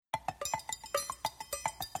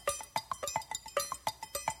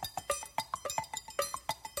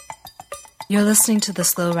You're listening to the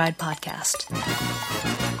Slow Ride Podcast.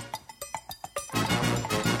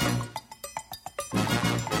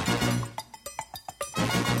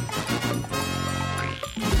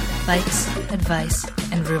 Bikes, advice,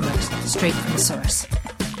 and rumors straight from the source.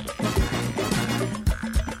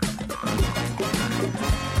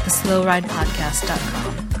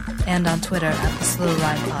 TheSlowRidePodcast.com and on Twitter at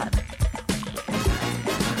TheSlowRidePod.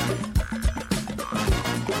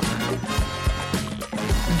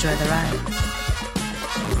 Enjoy the ride.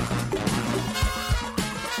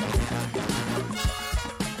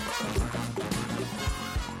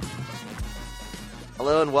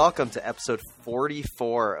 Hello and welcome to episode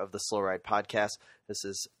 44 of the Slow Ride Podcast. This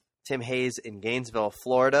is Tim Hayes in Gainesville,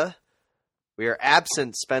 Florida. We are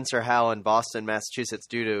absent Spencer Howell in Boston, Massachusetts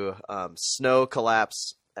due to snow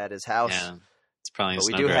collapse at his house. Yeah, it's probably but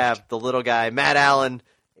we do have the little guy, Matt Allen,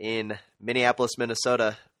 in Minneapolis,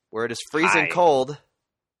 Minnesota, where it is freezing cold.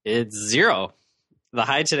 It's 0. The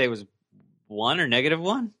high today was 1 or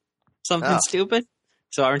 -1. Something stupid.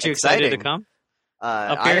 So aren't you excited to come?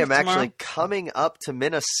 I am actually coming up to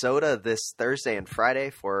Minnesota this Thursday and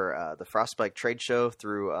Friday for the Fatbike trade show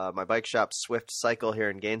through my bike shop, Swift Cycle, here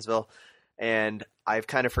in Gainesville. And I've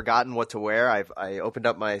kind of forgotten what to wear. I opened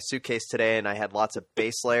up my suitcase today and I had lots of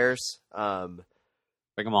base layers. Bring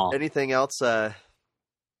them all. Anything else that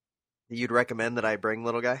you'd recommend that I bring,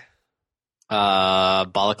 little guy?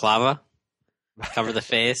 Balaclava, cover the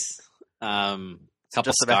face, couple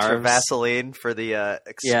just some scarves. Extra Vaseline for the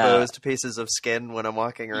exposed pieces of skin when I'm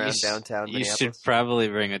walking around downtown Minneapolis. You should probably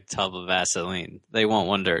bring a tub of Vaseline. They won't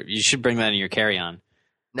wonder. You should bring that in your carry-on.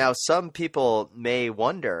 Now, some people may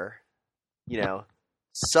wonder,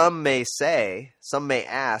 some may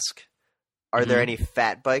ask, are there any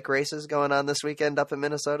fat bike races going on this weekend up in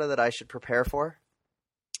Minnesota that I should prepare for?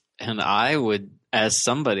 And I would, as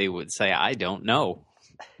somebody would say, I don't know.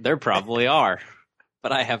 There probably are,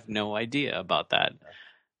 but I have no idea about that.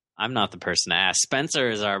 I'm not the person to ask.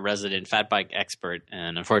 Spencer is our resident fat bike expert,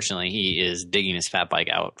 and unfortunately, he is digging his fat bike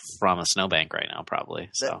out from a snowbank right now,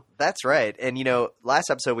 probably. So that's right. And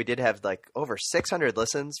last episode we did have over 600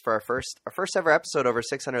 listens for our first ever episode. Over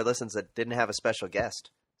 600 listens that didn't have a special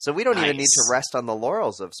guest. So we don't even need to rest on the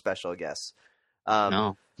laurels of special guests.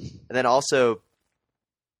 No. And then also,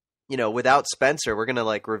 without Spencer, we're going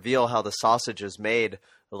to reveal how the sausage is made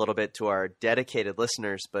a little bit to our dedicated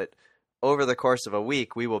listeners. But over the course of a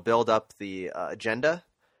week, we will build up the agenda.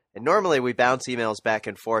 And normally we bounce emails back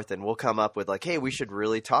and forth and we'll come up with hey, we should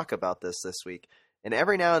really talk about this week. And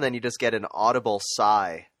every now and then you just get an audible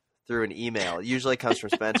sigh through an email. It usually comes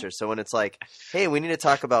from Spencer. So when it's hey, we need to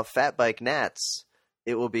talk about fat bike gnats,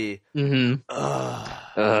 it will be, hey,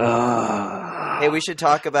 we should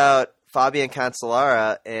talk about Fabian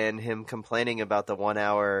Cancellara and him complaining about the 1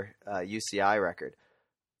 hour UCI record.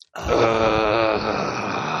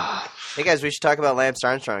 Hey guys, we should talk about Lance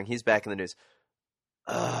Armstrong. He's back in the news.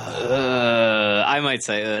 I might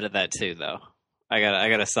say to that too, though. I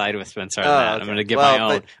gotta side with Spencer on that. Okay. I'm gonna get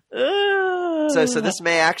my own. So this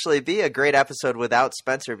may actually be a great episode without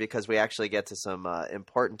Spencer because we actually get to some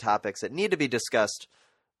important topics that need to be discussed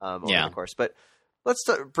over the course. But let's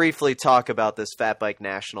briefly talk about this Fat Bike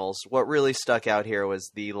Nationals. What really stuck out here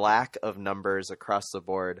was the lack of numbers across the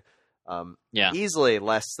board. Easily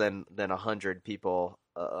less than 100 people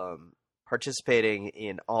participating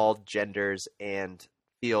in all genders and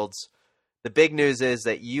fields. The big news is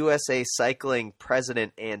that USA Cycling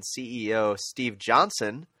president and CEO Steve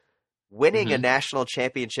Johnson winning a national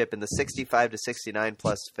championship in the 65 to 69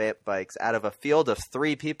 plus fat bikes out of a field of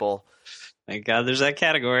 3 people. Thank God there's that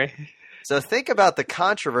category. So think about the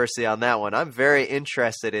controversy on that one. I'm very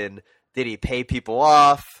interested in, did he pay people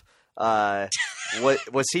off?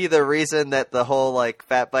 What was he the reason that the whole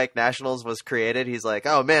Fat Bike Nationals was created? He's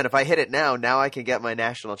oh man, if I hit it now I can get my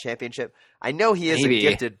national championship. I know he is a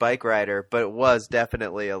gifted bike rider, but it was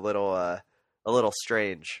definitely a little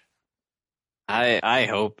strange. I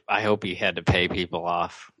hope he had to pay people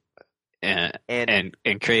off and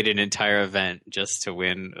create an entire event just to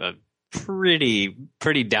win a pretty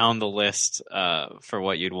down the list for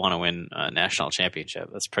what you'd want to win a national championship.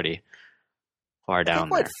 That's pretty far down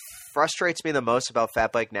there. What frustrates me the most about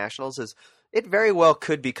Fat Bike Nationals is it very well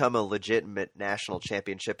could become a legitimate national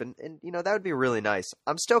championship, and that would be really nice.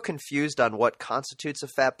 I'm still confused on what constitutes a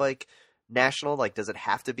Fat Bike National. Does it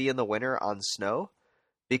have to be in the winter on snow?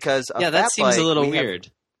 Because that seems a little weird.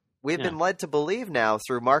 We've been led to believe now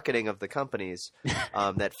through marketing of the companies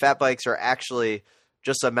that fat bikes are actually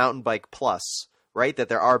just a mountain bike plus, right? That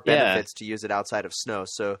there are benefits to use it outside of snow.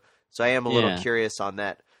 So I am a little curious on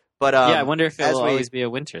that. But I wonder if it will always be a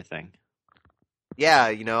winter thing.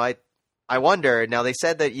 Yeah, I wonder. Now, they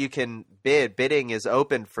said that you can bid. Bidding is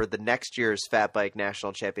open for the next year's Fatbike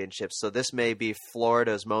National Championships, so this may be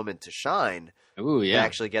Florida's moment to shine. Ooh, yeah. To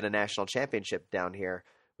actually get a national championship down here,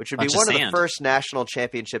 which would be one of the first national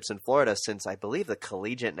championships in Florida since, I believe, the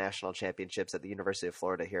collegiate national championships at the University of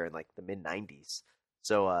Florida here in like the mid-90s.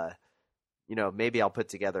 So, maybe I'll put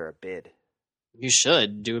together a bid. You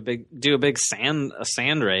should do a big sand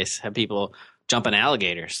race. Have people jumping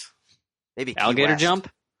alligators. Maybe alligator jump.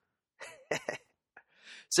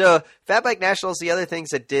 So, Fatbike Nationals. The other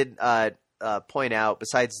things that did point out,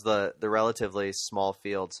 besides the relatively small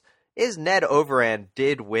fields, is Ned Overand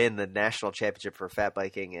did win the national championship for fat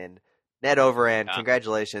biking, and Ned Overand,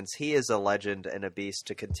 congratulations. He is a legend and a beast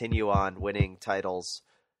to continue on winning titles.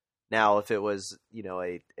 Now, if it was,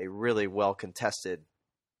 a really well contested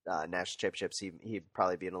national championships, he'd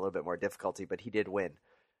probably be in a little bit more difficulty, but he did win.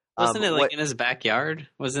 Wasn't it in his backyard?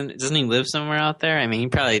 Doesn't he live somewhere out there? I mean, he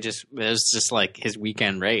probably it was just like his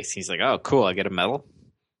weekend race. He's like, oh, cool, I get a medal.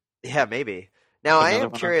 Yeah, maybe. Now, I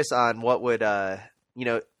am curious on what would,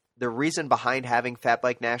 the reason behind having Fat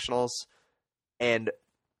Bike Nationals, and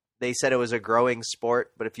they said it was a growing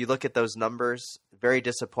sport, but if you look at those numbers, very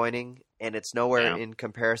disappointing, and it's nowhere in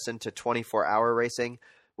comparison to 24-hour racing,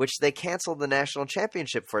 which they canceled the national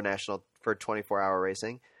championship for 24-hour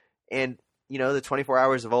racing, and the 24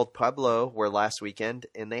 Hours of Old Pueblo were last weekend,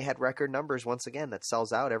 and they had record numbers once again. That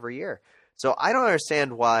sells out every year. So I don't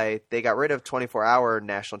understand why they got rid of 24-hour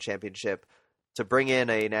national championship to bring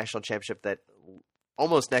in a national championship that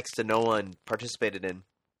almost next to no one participated in.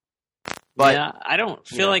 But yeah, I don't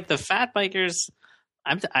feel like the fat bikers.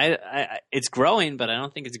 It's growing, but I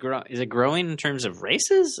don't think it's growing. Is it growing in terms of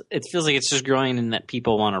races? It feels like it's just growing in that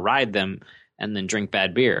people want to ride them and then drink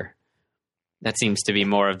bad beer. That seems to be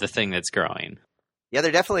more of the thing that's growing. Yeah,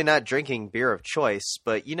 they're definitely not drinking beer of choice,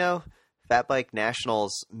 but Fat Bike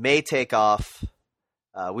Nationals may take off.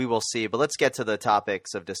 We will see, but let's get to the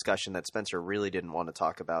topics of discussion that Spencer really didn't want to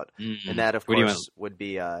talk about. Mm-hmm. And that, of course, would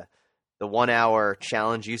be the 1 hour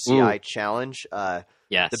challenge, UCI challenge.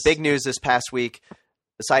 Yes. The big news this past week,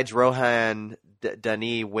 besides Rohan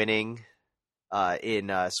Dani winning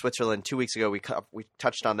in Switzerland 2 weeks ago, we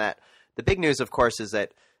touched on that. The big news, of course, is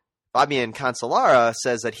that Fabian Cancellara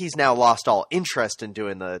says that he's now lost all interest in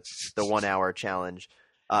doing the 1 hour challenge,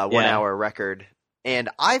 1 hour record. And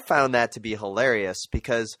I found that to be hilarious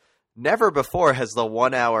because never before has the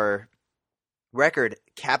 1 hour record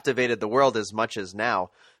captivated the world as much as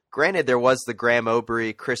now. Granted, there was the Graham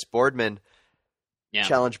Obrey, Chris Boardman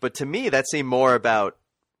challenge, but to me that seemed more about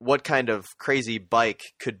what kind of crazy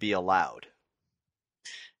bike could be allowed.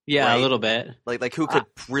 Yeah, right? A little bit. Like who could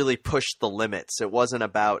really push the limits. It wasn't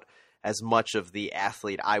about as much of the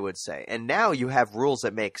athlete, I would say. And now you have rules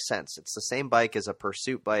that make sense. It's the same bike as a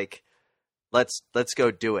pursuit bike. Let's go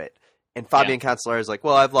do it. And Fabian Cancellara is like,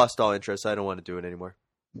 well, I've lost all interest. I don't want to do it anymore.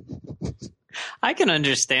 I can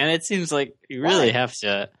understand. It seems like you really have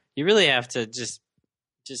to just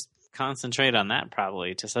concentrate on that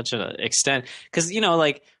probably to such an extent. Because,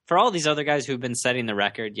 for all these other guys who've been setting the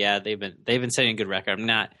record, they've been setting a good record. I'm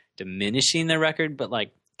not diminishing their record, but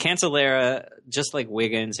like Cancellara, just like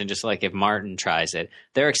Wiggins and just like if Martin tries it,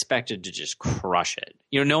 they're expected to just crush it.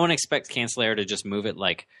 No one expects Cancellara to just move it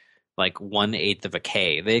like 1/8 of a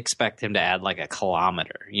K. They expect him to add like a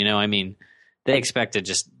kilometer. They expect to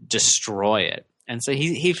just destroy it. And so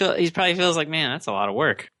he probably feels like, man, that's a lot of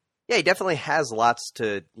work. Yeah, he definitely has lots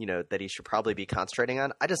to, that he should probably be concentrating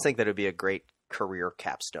on. I just think that it would be a great career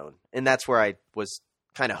capstone. And that's where I was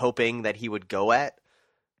kind of hoping that he would go at.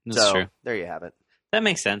 That's true. There you have it. That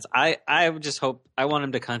makes sense. I would just hope – I want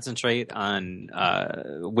him to concentrate on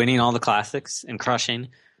winning all the classics and crushing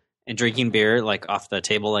and drinking beer like off the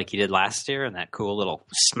table like he did last year and that cool little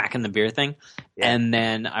smacking the beer thing. Yeah. And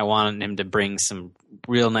then I want him to bring some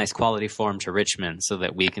real nice quality form to Richmond so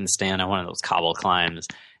that we can stand on one of those cobble climbs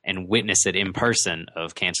and witness it in person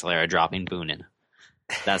of Cancellara dropping Boonin.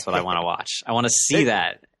 That's what I want to watch. I want to see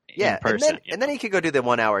that in person. And then he could go do the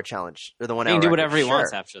 1 hour challenge or the 1 hour. He can do whatever he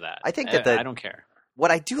wants after that. I think that I don't care. What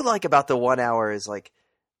I do like about the 1 hour is like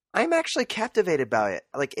I'm actually captivated by it.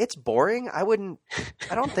 Like it's boring. I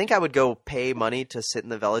don't think I would go pay money to sit in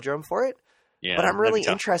the velodrome for it. Yeah, but I'm really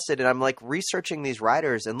interested and I'm like researching these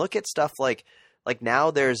riders and look at stuff like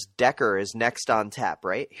now there's Decker is next on tap,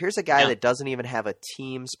 right? Here's a guy that doesn't even have a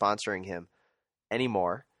team sponsoring him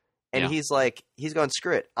anymore. And he's going,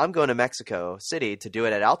 screw it. I'm going to Mexico City to do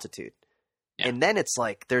it at altitude. Yeah. And then it's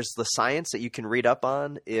like there's the science that you can read up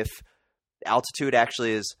on if altitude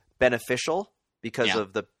actually is beneficial because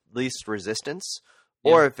of the least resistance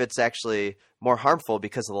or if it's actually more harmful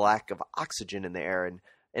because of the lack of oxygen in the air.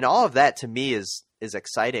 And all of that to me is is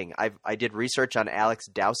exciting. I did research on Alex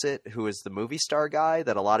Dowsett, who is the movie star guy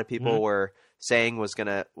that a lot of people were saying was going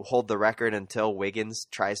to hold the record until Wiggins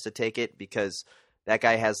tries to take it, because that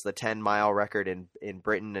guy has the 10-mile record in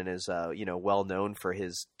Britain and is well known for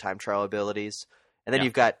his time trial abilities. And then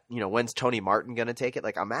you've got, when's Tony Martin going to take it?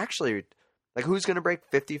 Like, I'm actually like, who's going to break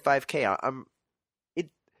 55K?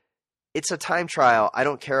 It's a time trial. I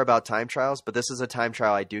don't care about time trials, but this is a time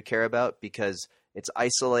trial I do care about because it's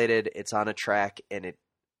isolated, it's on a track, and it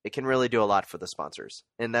can really do a lot for the sponsors.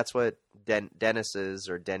 And that's what Dennis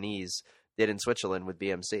did in Switzerland with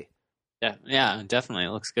BMC. Yeah, definitely.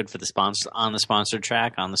 It looks good for the sponsor, on the sponsored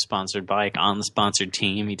track, on the sponsored bike, on the sponsored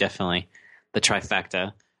team. He definitely, the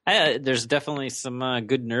trifecta. There's definitely some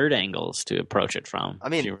good nerd angles to approach it from. I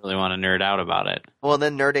mean, if you really want to nerd out about it. Well,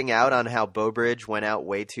 then nerding out on how Bowbridge went out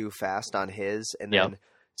way too fast on his, and then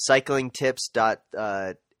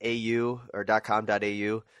cyclingtips.au or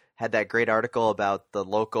 .com.au had that great article about the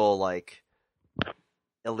local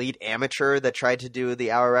elite amateur that tried to do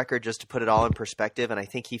the hour record, just to put it all in perspective, and I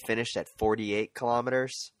think he finished at 48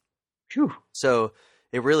 kilometers. Phew. So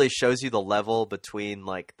it really shows you the level between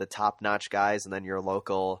the top-notch guys and then your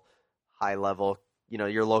local high-level,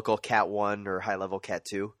 your local Cat 1 or high-level Cat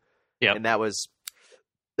 2. Yeah. And that was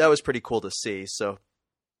pretty cool to see. So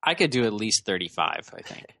I could do at least 35, I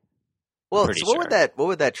think. Well, so what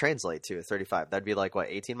would that translate to? 35? That'd be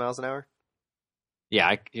 18 miles an hour? Yeah,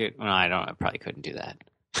 I probably couldn't do that.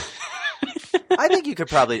 I think you could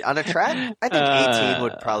probably on a track. I think 18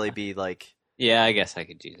 would probably be Yeah, I guess I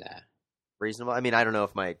could do that. Reasonable. I mean, I don't know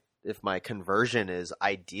if my conversion is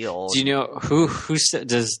ideal. Do you know who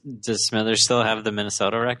does Smithers still have the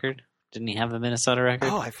Minnesota record? Didn't he have the Minnesota record?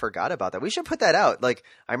 Oh, I forgot about that. We should put that out.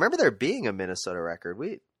 I remember there being a Minnesota record.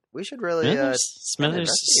 We should really Smithers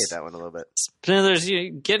investigate that one a little bit. Smithers, you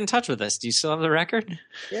get in touch with us. Do you still have the record?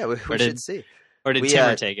 Yeah, we should see. Or did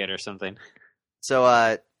Timmer take it or something?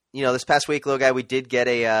 So, this past week, little guy, we did get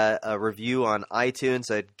a review on iTunes.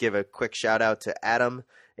 I'd give a quick shout out to Adam,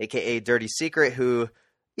 a.k.a. Dirty Secret, who,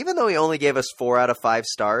 even though he only gave us 4 out of 5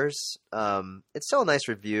 stars, it's still a nice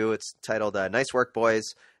review. It's titled Nice Work, Boys.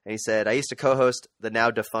 And he said, I used to co-host the now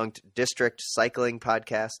defunct District Cycling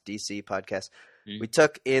Podcast, DC Podcast. We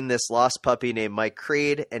took in this lost puppy named Mike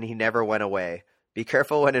Creed, and he never went away. Be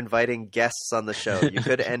careful when inviting guests on the show. You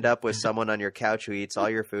could end up with someone on your couch who eats all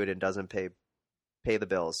your food and doesn't pay the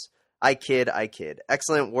bills. I kid.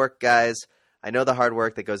 Excellent work, guys. I know the hard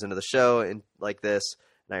work that goes into the show and like this,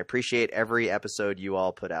 and I appreciate every episode you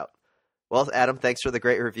all put out. Well, Adam, thanks for the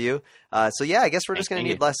great review. So yeah, I guess we're just going to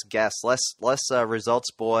need less guests, less Results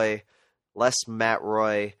Boy, less Matt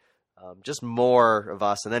Roy, just more of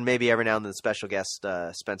us, and then maybe every now and then special guest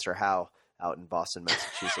Spencer Howe out in Boston,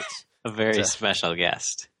 Massachusetts. A very special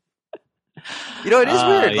guest. It is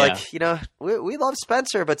weird. Yeah. We love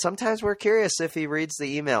Spencer, but sometimes we're curious if he reads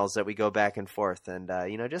the emails that we go back and forth. And,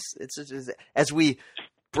 it's as we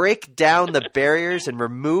break down the barriers and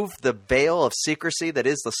remove the veil of secrecy that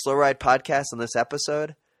is the Slow Ride Podcast in this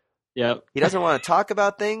episode. Yep. He doesn't want to talk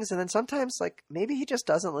about things. And then sometimes, maybe he just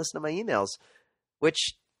doesn't listen to my emails,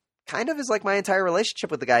 which kind of is my entire relationship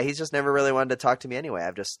with the guy. He's just never really wanted to talk to me anyway.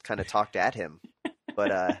 I've just kind of talked at him.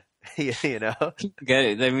 But, you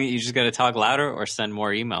just got to talk louder or send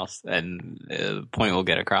more emails, and the point will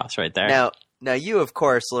get across right there. Now you, of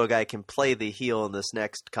course, little guy, can play the heel in this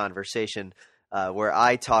next conversation where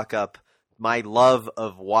I talk up my love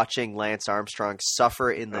of watching Lance Armstrong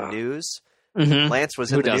suffer in the news. Mm-hmm. Lance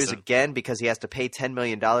was in the news again because he has to pay $10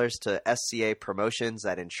 million to SCA Promotions,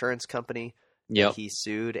 that insurance company that he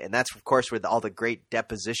sued. And that's, of course, where all the great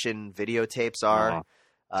deposition videotapes are.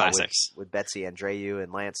 Classics. With Betsy Andreu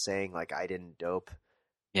and Lance saying, I didn't dope.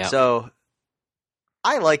 Yeah. So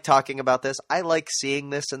I like talking about this. I like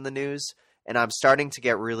seeing this in the news. And I'm starting to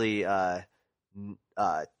get really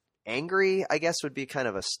angry, I guess would be kind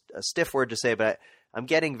of a stiff word to say. But I'm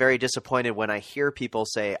getting very disappointed when I hear people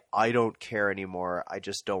say, I don't care anymore. I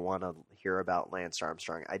just don't want to hear about Lance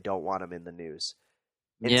Armstrong. I don't want him in the news.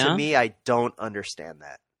 And to me, I don't understand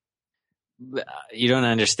that. You don't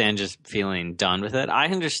understand just feeling done with it. I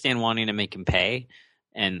understand wanting to make him pay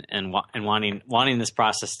and wanting this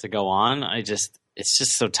process to go on. It's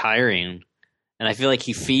just so tiring. And I feel like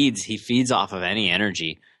he feeds off of any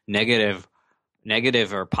energy, negative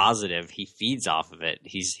or positive. He feeds off of it.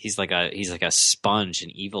 He's like a sponge, an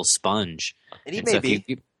evil sponge. And he may be.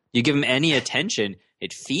 If you give him any attention,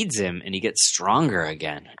 it feeds him and he gets stronger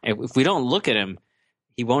again. If we don't look at him,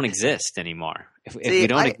 he won't exist anymore. If we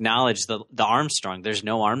don't acknowledge the Armstrong, there's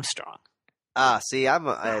no Armstrong. See, I'm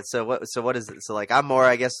so what? So what is it? So like, I'm more,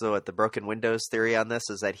 I guess, the broken windows theory on this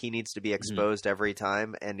is that he needs to be exposed every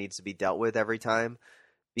time and needs to be dealt with every time.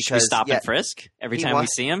 Because should we stop and frisk every time we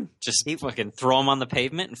see him? Just fucking throw him on the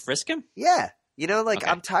pavement and frisk him? Yeah, okay.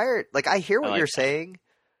 I'm tired. Like, I hear what you're saying.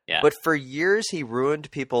 Yeah. But for years he ruined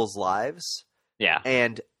people's lives. Yeah.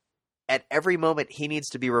 And at every moment he needs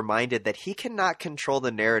to be reminded that he cannot control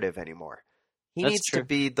the narrative anymore. He needs to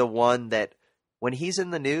be the one that, when he's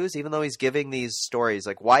in the news, even though he's giving these stories,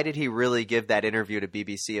 like, why did he really give that interview to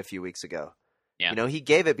BBC a few weeks ago? Yeah. He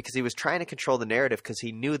gave it because he was trying to control the narrative because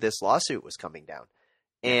he knew this lawsuit was coming down.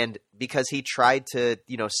 And because he tried to,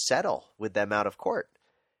 settle with them out of court.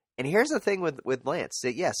 And here's the thing with Lance,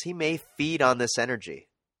 that yes, he may feed on this energy,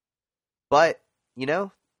 but,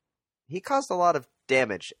 he caused a lot of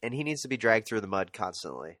damage and he needs to be dragged through the mud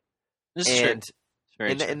constantly. This is true.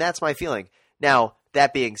 And that's my feeling. Now,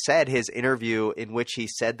 that being said, his interview in which he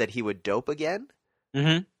said that he would dope again,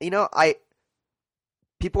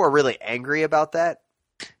 people are really angry about that.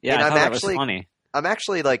 Yeah, and I thought that was funny. I'm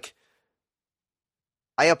actually like,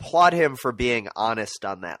 I applaud him for being honest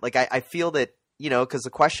on that. Like, I feel that, because the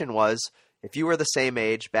question was, if you were the same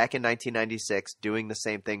age back in 1996 doing the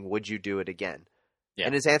same thing, would you do it again? Yeah.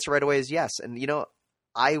 And his answer right away is yes. And,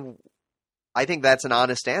 I think that's an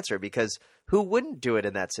honest answer, because who wouldn't do it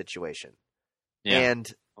in that situation? Yeah.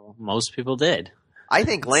 And most people did. I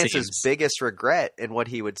think Lance's biggest regret in what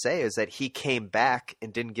he would say is that he came back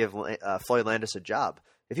and didn't give Floyd Landis a job.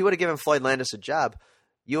 If he would have given Floyd Landis a job,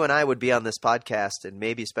 you and I would be on this podcast, and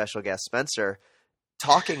maybe special guest Spencer,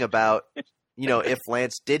 talking about, if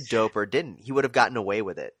Lance did dope or didn't. He would have gotten away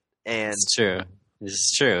with it. And it's true.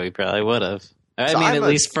 It's true. He probably would have. At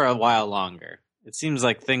least for a while longer. It seems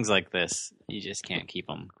like things like this, you just can't keep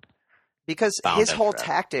them. Because his whole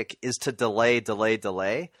tactic is to delay,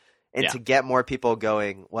 and to get more people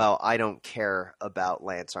going, well, I don't care about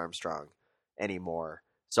Lance Armstrong anymore,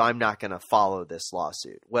 so I'm not going to follow this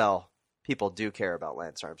lawsuit. Well, people do care about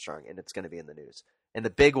Lance Armstrong, and it's going to be in the news. And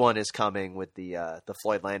the big one is coming with the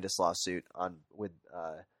Floyd Landis lawsuit with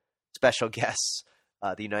special guests,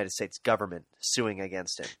 the United States government suing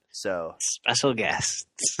against him. So special guests.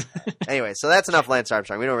 Anyway, so that's enough Lance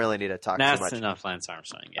Armstrong. We don't really need to talk too much. That's enough Lance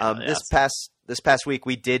Armstrong. Yeah, this past week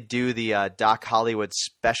we did do the Doc Hollywood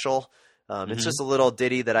special. It's just a little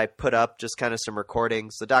ditty that I put up, just kind of some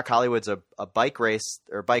recordings. The Doc Hollywood's a bike ride,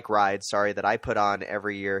 that I put on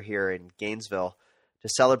every year here in Gainesville to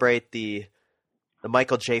celebrate the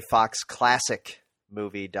Michael J. Fox classic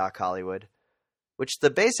movie Doc Hollywood, which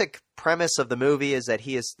the basic premise of the movie is that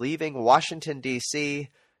he is leaving Washington, D.C.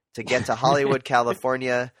 to get to Hollywood,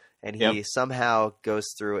 California, and he somehow goes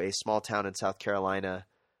through a small town in South Carolina,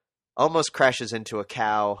 almost crashes into a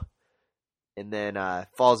cow, and then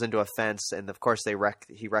falls into a fence, and of course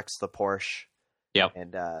he wrecks the Porsche. Yep.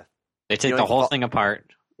 And they take the whole thing apart.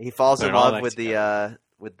 He falls in love with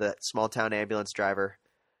the small town ambulance driver.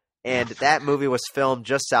 And that movie was filmed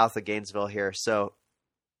just south of Gainesville here. So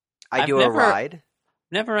I do a ride.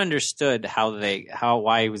 Never understood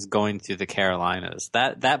why he was going through the Carolinas.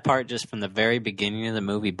 That part, just from the very beginning of the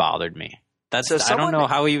movie, bothered me. I don't know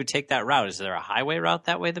how he would take that route. Is there a highway route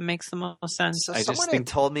that way that makes the most sense? So someone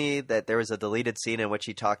told me that there was a deleted scene in which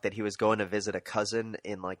he talked that he was going to visit a cousin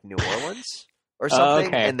in like New Orleans or something.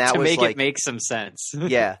 Okay. And that to was make like, it make some sense.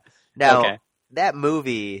 Yeah. Now that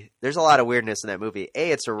movie, there's a lot of weirdness in that movie.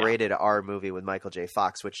 It's a rated R movie with Michael J.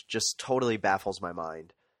 Fox, which just totally baffles my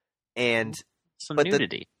mind. And some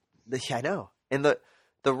nudity. I know. And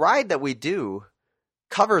the ride that we do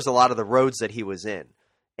covers a lot of the roads that he was in.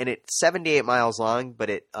 And it's 78 miles long, but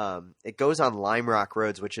it goes on lime rock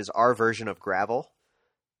roads, which is our version of gravel.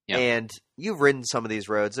 Yep. And you've ridden some of these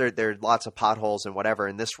roads. There are lots of potholes and whatever.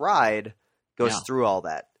 And this ride goes through all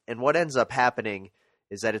that. And what ends up happening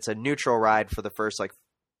is that it's a neutral ride for the first like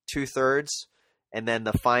 2/3. And then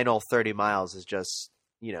the final 30 miles is just,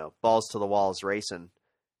 balls to the walls racing.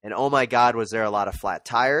 And oh my God, was there a lot of flat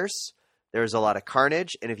tires. There's a lot of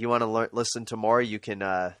carnage. And if you want to listen to more, you can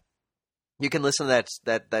listen to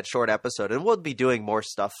that short episode, and we'll be doing more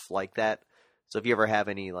stuff like that. So if you ever have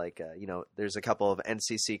any, there's a couple of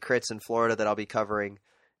NCC crits in Florida that I'll be covering,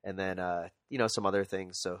 and then, some other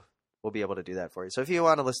things. So we'll be able to do that for you. So if you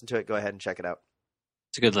want to listen to it, go ahead and check it out.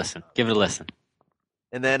 It's a good listen. Give it a listen.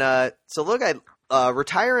 And then,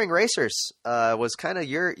 retiring racers was kind of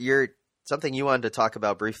your something you wanted to talk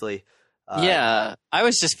about briefly. I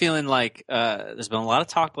was just feeling like there's been a lot of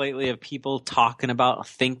talk lately of people thinking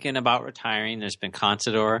about retiring. There's been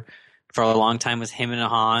Contador for a long time was him and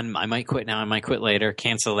Hahn. I might quit now, I might quit later.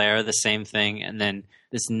 Cancellara, the same thing. And then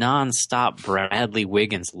this nonstop Bradley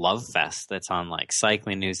Wiggins love fest that's on like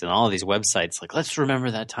Cycling News and all these websites. Like, let's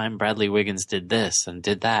remember that time Bradley Wiggins did this and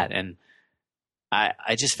did that. And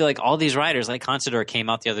I just feel like all these riders, like Contador came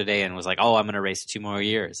out the other day and was like, oh, I'm going to race 2 more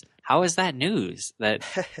years. How is that news? That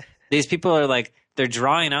these people are like, they're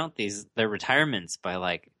drawing out their retirements by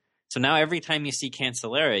like, so now every time you see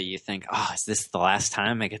Cancellara, you think, oh, is this the last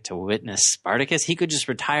time I get to witness Spartacus? He could just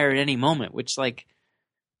retire at any moment, which like,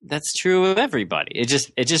 that's true of everybody. It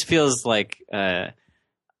just feels like a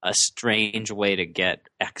strange way to get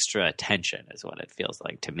extra attention is what it feels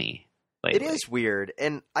like to me. Lately. It is weird,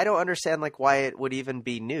 and I don't understand like why it would even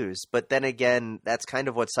be news. But then again, that's kind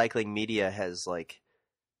of what cycling media has like,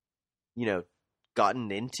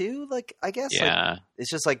 gotten into. Like, I guess, like,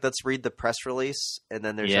 it's just like let's read the press release, and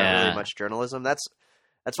then there's not really much journalism. That's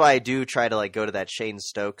why I do try to like go to that Shane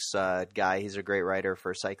Stokes guy. He's a great writer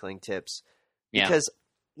for Cycling Tips because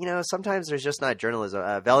sometimes there's just not journalism.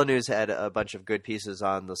 Velanews had a bunch of good pieces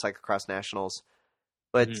on the Cyclocross Nationals.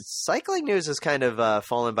 But Cycling News has kind of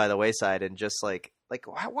fallen by the wayside, and just like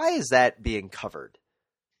why is that being covered?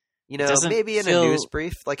 Maybe in a news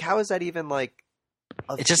brief. Like, how is that even like?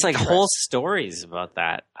 It's just like whole stories about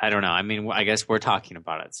that. I don't know. I mean, I guess we're talking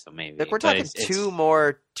about it, so maybe. Like, we're talking 2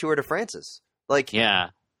 more Tour de France's. Like, yeah,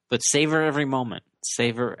 but savor every moment.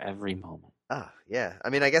 Savor every moment. Oh yeah. I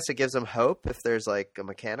mean, I guess it gives them hope if there's like a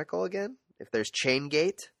mechanical again. If there's chain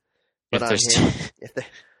gate. If there's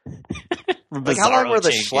like, how long were the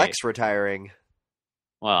Schlecks retiring?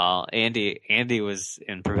 Well, Andy was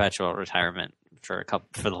in perpetual retirement for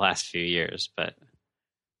the last few years, but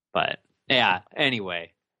yeah.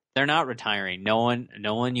 Anyway, they're not retiring. No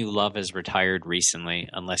one you love has retired recently,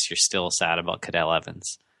 unless you're still sad about Cadel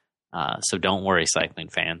Evans. So don't worry, cycling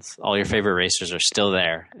fans. All your favorite racers are still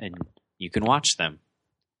there, and you can watch them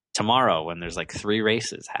tomorrow when there's like 3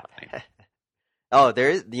 races happening. Oh, there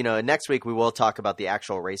is, next week we will talk about the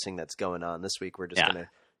actual racing that's going on. This week we're just going to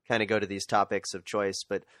kind of go to these topics of choice.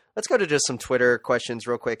 But let's go to just some Twitter questions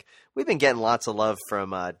real quick. We've been getting lots of love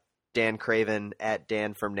from Dan Craven at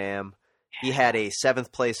Dan from Nam. He had a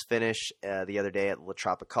 7th place finish the other day at La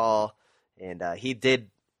Tropicale, and he did,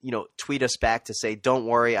 tweet us back to say, don't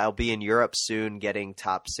worry, I'll be in Europe soon getting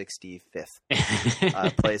top 65th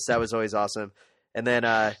place. That was always awesome. And then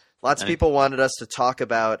lots of people wanted us to talk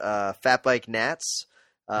about Fatbike Nats.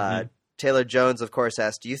 Taylor Jones, of course,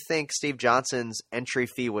 asked, do you think Steve Johnson's entry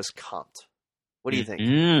fee was comped? What do you think?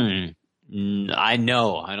 I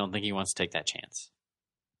know. I don't think he wants to take that chance.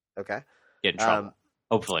 Okay. Get in trouble.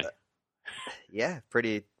 Hopefully. Yeah,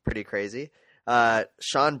 pretty crazy.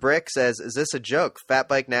 Sean Brick says, is this a joke?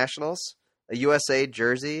 Fatbike Nationals, a USA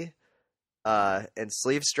jersey, and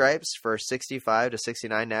sleeve stripes for 65 to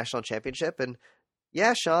 69 national championship. And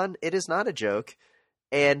yeah, Sean, it is not a joke.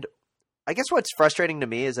 And I guess what's frustrating to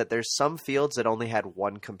me is that there's some fields that only had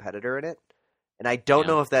 1 competitor in it. And I don't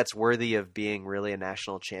know if that's worthy of being really a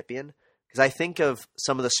national champion. Because I think of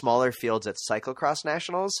some of the smaller fields at Cyclocross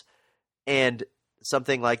Nationals, and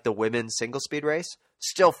something like the women's single speed race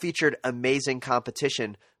still featured amazing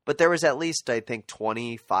competition. But there was at least, I think,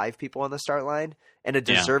 25 people on the start line. And a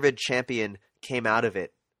deserved champion came out of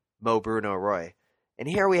it, Mo Bruno Roy. And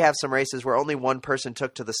here we have some races where only 1 person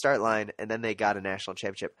took to the start line, and then they got a national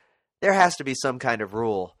championship. There has to be some kind of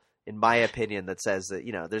rule, in my opinion, that says that,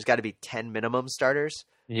 there's got to be 10 minimum starters.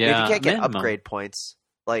 Yeah, if you can't get upgrade points,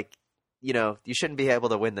 like, you shouldn't be able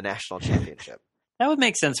to win the national championship. That would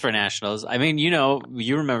make sense for nationals. I mean,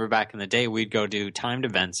 you remember back in the day, we'd go do timed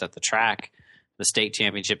events at the track, the state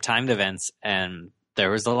championship timed events, and there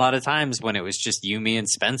was a lot of times when it was just you, me, and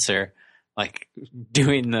Spencer, like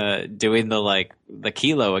doing the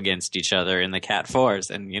kilo against each other in the Cat 4s,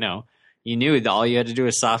 and you knew all you had to do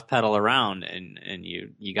was soft pedal around, and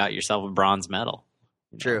you got yourself a bronze medal.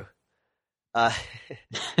 True.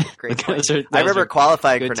 Great point. I remember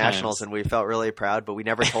qualifying for nationals, and we felt really proud, but we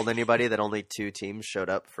never told anybody that only 2 teams showed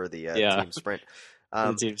up for the team sprint.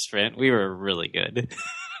 The team sprint, we were really good.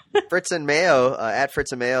 Fritz and Mayo at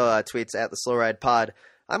Fritz and Mayo tweets at the Slow Ride Pod.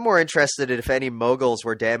 I'm more interested in if any moguls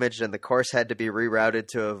were damaged and the course had to be rerouted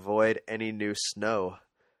to avoid any new snow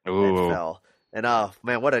that fell. And oh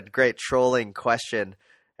man, what a great trolling question!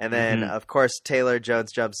 And then of course Taylor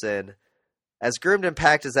Jones jumps in. As groomed and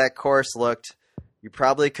packed as that course looked, you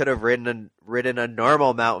probably could have ridden a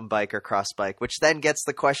normal mountain bike or cross bike, which then gets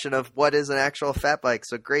the question of what is an actual fat bike.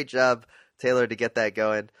 So great job, Taylor, to get that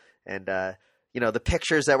going. And, the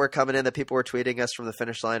pictures that were coming in that people were tweeting us from the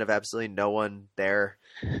finish line of absolutely no one there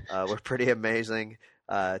were pretty amazing.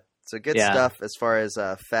 So good stuff as far as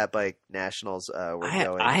Fatbike Nationals were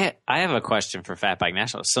going. I have a question for Fatbike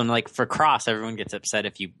Nationals. So like for cross, everyone gets upset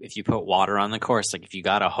if you put water on the course. Like if you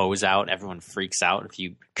got a hose out, everyone freaks out. If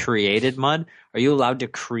you created mud, are you allowed to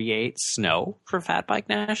create snow for Fatbike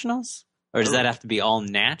Nationals, or does that have to be all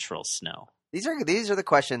natural snow? These are the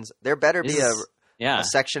questions. There better be a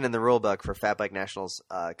section in the rule book for Fatbike Nationals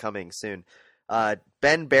coming soon.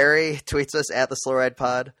 Ben Barry tweets us at the Slow Ride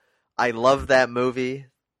Pod. I love that movie,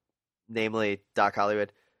 namely Doc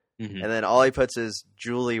Hollywood. Mm-hmm. And then all he puts is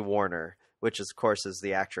Julie Warner, which of course is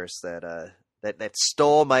the actress that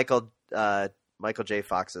stole Michael J.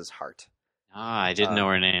 Fox's heart. I didn't know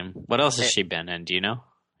her name. What else has she been in? Do you know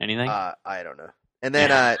anything? I don't know. And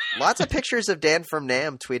then lots of pictures of Dan from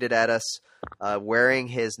NAMM tweeted at us wearing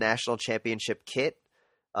his national championship kit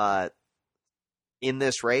in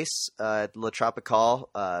this race, Le Tropical,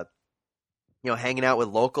 hanging out with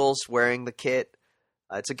locals wearing the kit.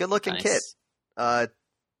 It's a good-looking kit. Have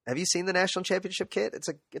you seen the national championship kit? It's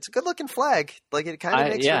a good-looking flag. Like it kind of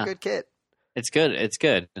makes for a good kit. It's good. It's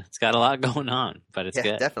good. It's got a lot going on, but it's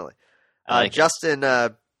good. Definitely. Like Justin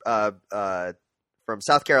from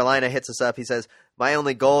South Carolina hits us up. He says, "My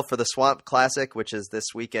only goal for the Swamp Classic, which is this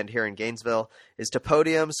weekend here in Gainesville, is to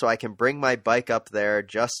podium so I can bring my bike up there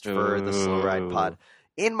just for the Slow Ride Pod."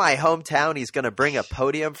 In my hometown, he's going to bring a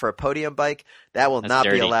podium for a podium bike. That will not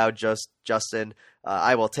be allowed, Justin.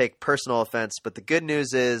 I will take personal offense, but the good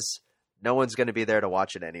news is no one's going to be there to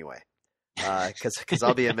watch it anyway, because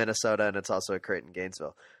I'll be in Minnesota and it's also a crate in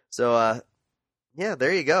Gainesville. So,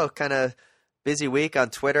 there you go. Kind of busy week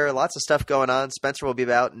on Twitter. Lots of stuff going on. Spencer will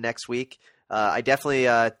be out next week. I definitely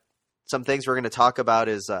some things we're going to talk about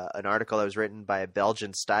is an article that was written by a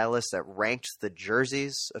Belgian stylist that ranked the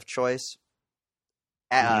jerseys of choice.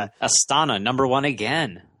 Astana, number one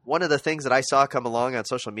again. One of the things that I saw come along on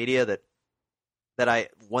social media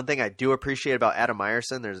one thing I do appreciate about Adam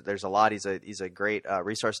Meyerson, there's a lot. He's a great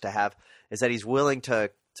resource to have, is that he's willing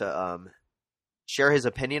to share his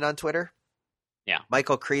opinion on Twitter. Yeah.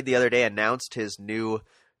 Michael Creed the other day announced his new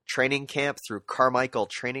training camp through Carmichael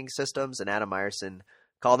Training Systems, and Adam Meyerson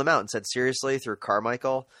called him out and said, seriously, through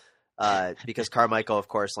Carmichael? Because Carmichael, of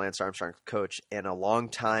course, Lance Armstrong's coach and a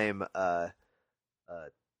longtime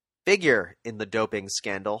figure in the doping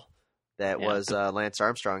scandal that was Lance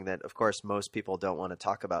Armstrong that, of course, most people don't want to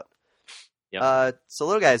talk about. Yep. So,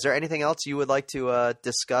 Little Guy, is there anything else you would like to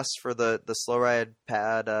discuss for the Slow Ride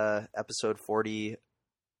Pad episode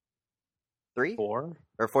 43? 4?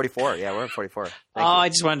 Or 44. Yeah, we're at 44. I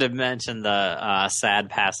just wanted to mention the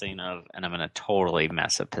sad passing of, and I'm going to totally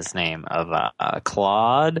mess up his name, of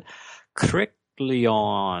Claude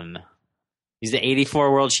Crickleon. He's the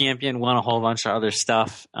 84 world champion, won a whole bunch of other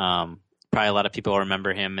stuff. Probably a lot of people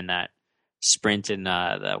remember him in that sprint in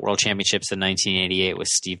the World Championships in 1988 with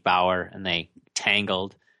Steve Bauer, and they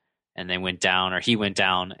tangled, and they went down, or he went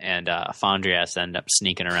down, and Fondrias ended up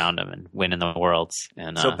sneaking around him and winning the Worlds.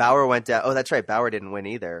 And so Bauer went down. Oh, that's right. Bauer didn't win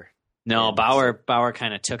either. No, Bauer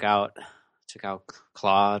kind of took out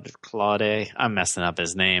Claude. I'm messing up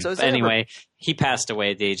his name. So anyway, he passed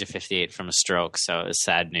away at the age of 58 from a stroke, so it was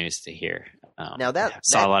sad news to hear. Now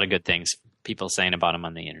saw a lot of good things people saying about him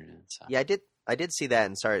on the internet. So. Yeah, I did see that,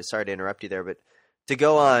 and sorry to interrupt you there, but to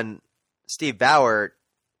go on Steve Bauer,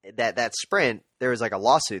 that sprint, there was like a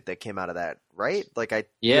lawsuit that came out of that, right? Like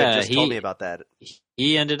you had just told me about that.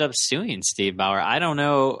 He ended up suing Steve Bauer. I don't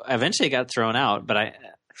know. Eventually it got thrown out, but I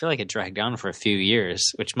feel like it dragged on for a few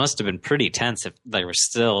years, which must have been pretty tense if they were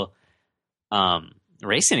still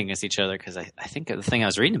racing against each other. Because I think the thing I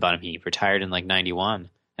was reading about him, he retired in like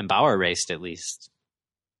 91, and Bauer raced at least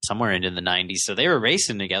somewhere into the 90s. So they were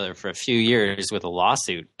racing together for a few years with a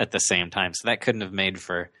lawsuit at the same time. So that couldn't have made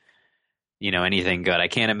for, anything good. I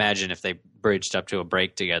can't imagine if they bridged up to a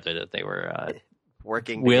break together that they were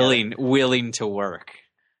working willing to work.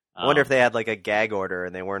 I wonder if they had like a gag order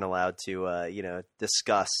and they weren't allowed to,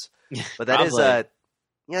 discuss. But that is,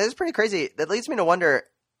 it's pretty crazy. That leads me to wonder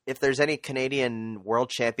if there's any Canadian world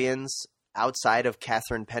champions outside of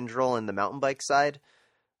Catherine Pendrell in the mountain bike side.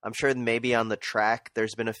 I'm sure maybe on the track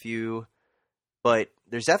there's been a few, but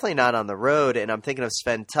there's definitely not on the road. And I'm thinking of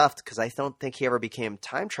Sven Tuft because I don't think he ever became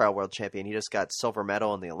time trial world champion. He just got silver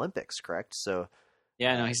medal in the Olympics, correct? So.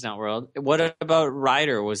 Yeah, no, he's not world. What about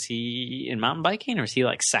Ryder? Was he in mountain biking, or was he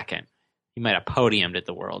like second? He might have podiumed at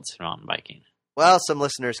the Worlds in mountain biking. Well, some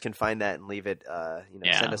listeners can find that and leave it.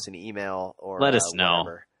 Send us an email or let us know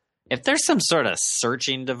whatever. If there's some sort of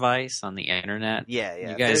searching device on the internet. Yeah.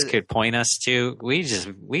 You guys could point us to.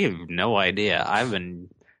 We have no idea. I've been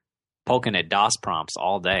poking at DOS prompts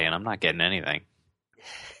all day, and I'm not getting anything.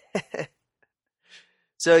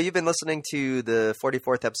 So you've been listening to the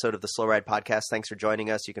 44th episode of the Slow Ride Podcast. Thanks for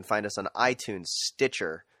joining us. You can find us on iTunes,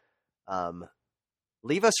 Stitcher.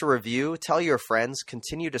 Leave us a review. Tell your friends.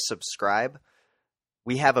 Continue to subscribe.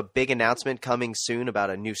 We have a big announcement coming soon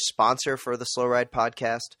about a new sponsor for the Slow Ride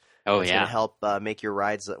Podcast. Oh, it's yeah. going to help make your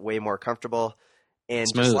rides way more comfortable and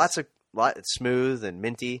Smooth. just smooth and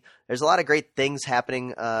minty. There's a lot of great things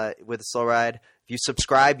happening with the Slow Ride. If you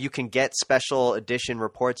subscribe, you can get special edition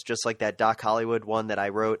reports just like that Doc Hollywood one that I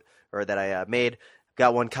wrote or that I made.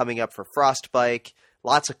 Got one coming up for Frostbike.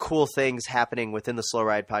 Lots of cool things happening within the Slow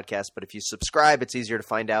Ride Podcast. But if you subscribe, it's easier to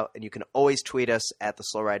find out. And you can always tweet us at the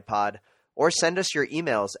Slow Ride Pod or send us your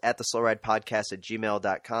emails at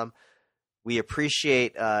theslowridepodcast@gmail.com. We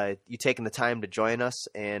appreciate you taking the time to join us.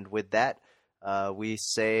 And with that, we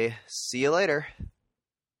say see you later.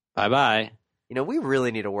 Bye-bye. You know, we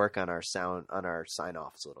really need to work on our sound, on our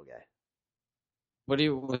sign-offs, little guy. What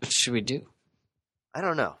should we do? I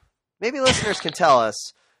don't know. Maybe listeners can tell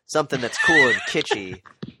us something that's cool and kitschy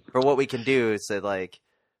for what we can do. It's like,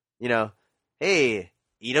 you know, hey,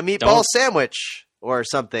 eat a meatball sandwich or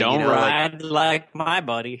something. Don't ride like my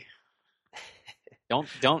buddy. Don't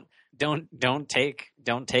take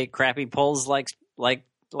crappy pulls like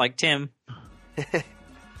Tim.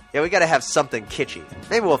 Yeah, we got to have something kitschy.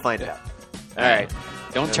 Maybe we'll find out. All right.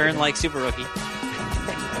 Don't turn like Super Rookie.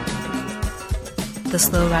 The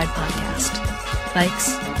Slow Ride Podcast. Bikes,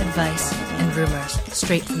 advice, and rumors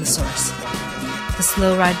straight from the source.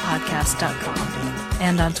 TheSlowRidePodcast.com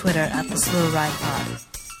and on Twitter at TheSlowRidePod.